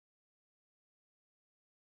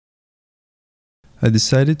I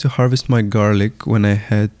decided to harvest my garlic when I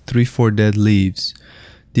had 3-4 dead leaves.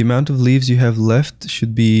 The amount of leaves you have left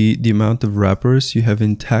should be the amount of wrappers you have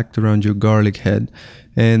intact around your garlic head,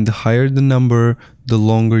 and the higher the number, the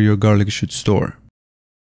longer your garlic should store.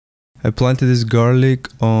 I planted this garlic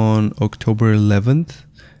on October 11th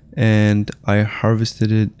and I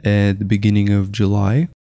harvested it at the beginning of July.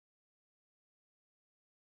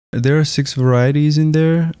 There are 6 varieties in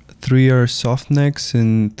there. 3 are soft necks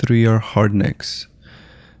and 3 are hard necks.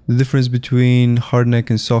 The difference between hardneck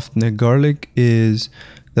and softneck garlic is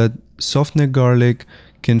that softneck garlic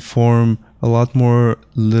can form a lot more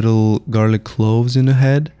little garlic cloves in a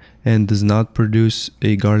head and does not produce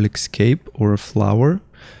a garlic scape or a flower.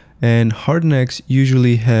 And hardnecks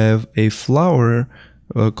usually have a flower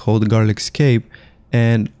called garlic scape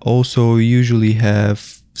and also usually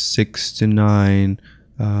have 6 to 9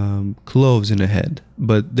 cloves in a head,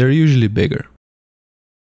 but they're usually bigger.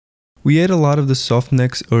 We ate a lot of the soft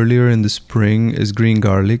necks earlier in the spring as green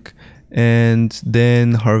garlic and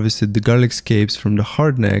then harvested the garlic scapes from the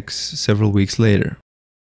hard necks several weeks later.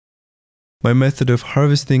 My method of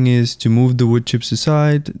harvesting is to move the wood chips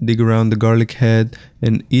aside, dig around the garlic head,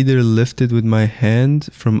 and either lift it with my hand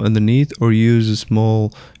from underneath or use a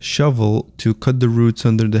small shovel to cut the roots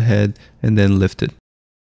under the head and then lift it.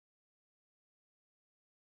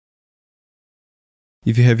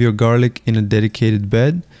 If you have your garlic in a dedicated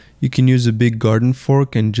bed, you can use a big garden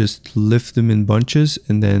fork and just lift them in bunches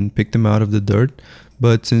and then pick them out of the dirt.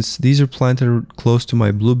 But since these are planted close to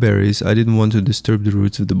my blueberries, I didn't want to disturb the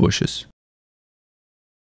roots of the bushes.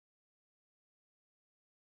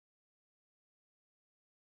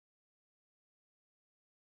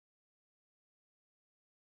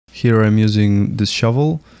 Here I'm using this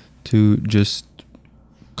shovel to just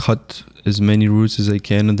cut as many roots as I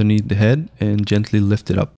can underneath the head and gently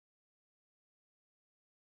lift it up.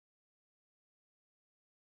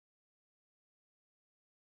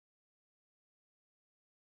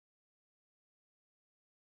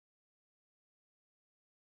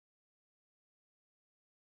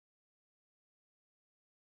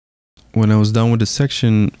 When I was done with the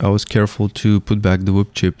section, I was careful to put back the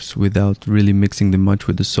wood chips without really mixing them much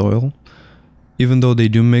with the soil. Even though they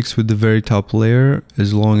do mix with the very top layer,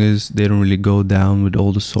 as long as they don't really go down with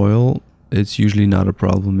all the soil, it's usually not a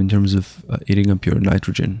problem in terms of eating up your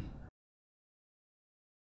nitrogen.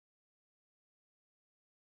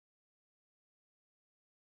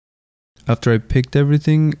 After I picked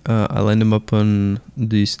everything, I lined them up on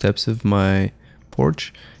the steps of my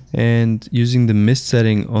porch, and using the mist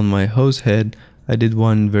setting on my hose head, I did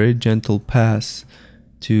one very gentle pass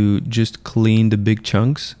to just clean the big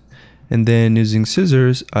chunks, and then using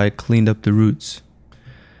scissors I cleaned up the roots.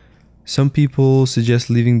 Some people suggest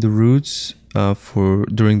leaving the roots for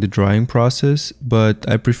during the drying process, but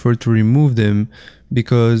I prefer to remove them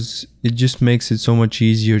because it just makes it so much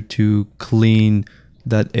easier to clean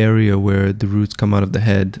that area where the roots come out of the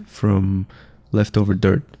head from leftover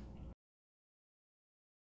dirt.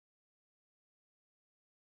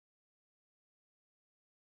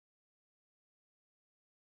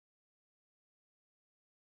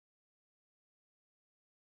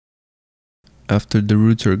 After the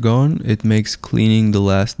roots are gone, it makes cleaning the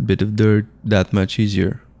last bit of dirt that much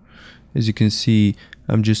easier. As you can see,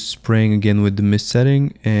 I'm just spraying again with the mist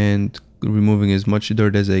setting and removing as much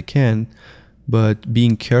dirt as I can, but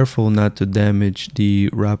being careful not to damage the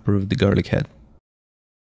wrapper of the garlic head.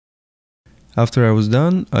 After I was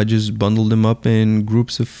done, I just bundled them up in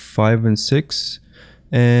groups of 5 and 6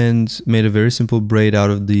 and made a very simple braid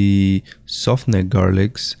out of the soft neck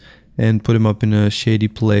garlics and put them up in a shady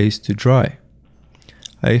place to dry.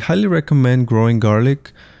 I highly recommend growing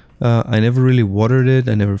garlic. I never really watered it,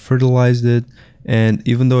 I never fertilized it, and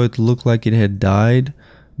even though it looked like it had died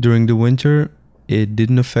during the winter, it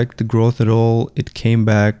didn't affect the growth at all. It came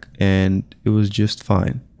back and it was just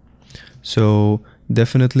fine. So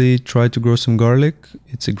definitely try to grow some garlic.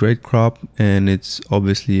 It's a great crop and it's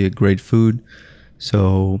obviously a great food,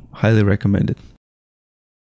 so highly recommend it.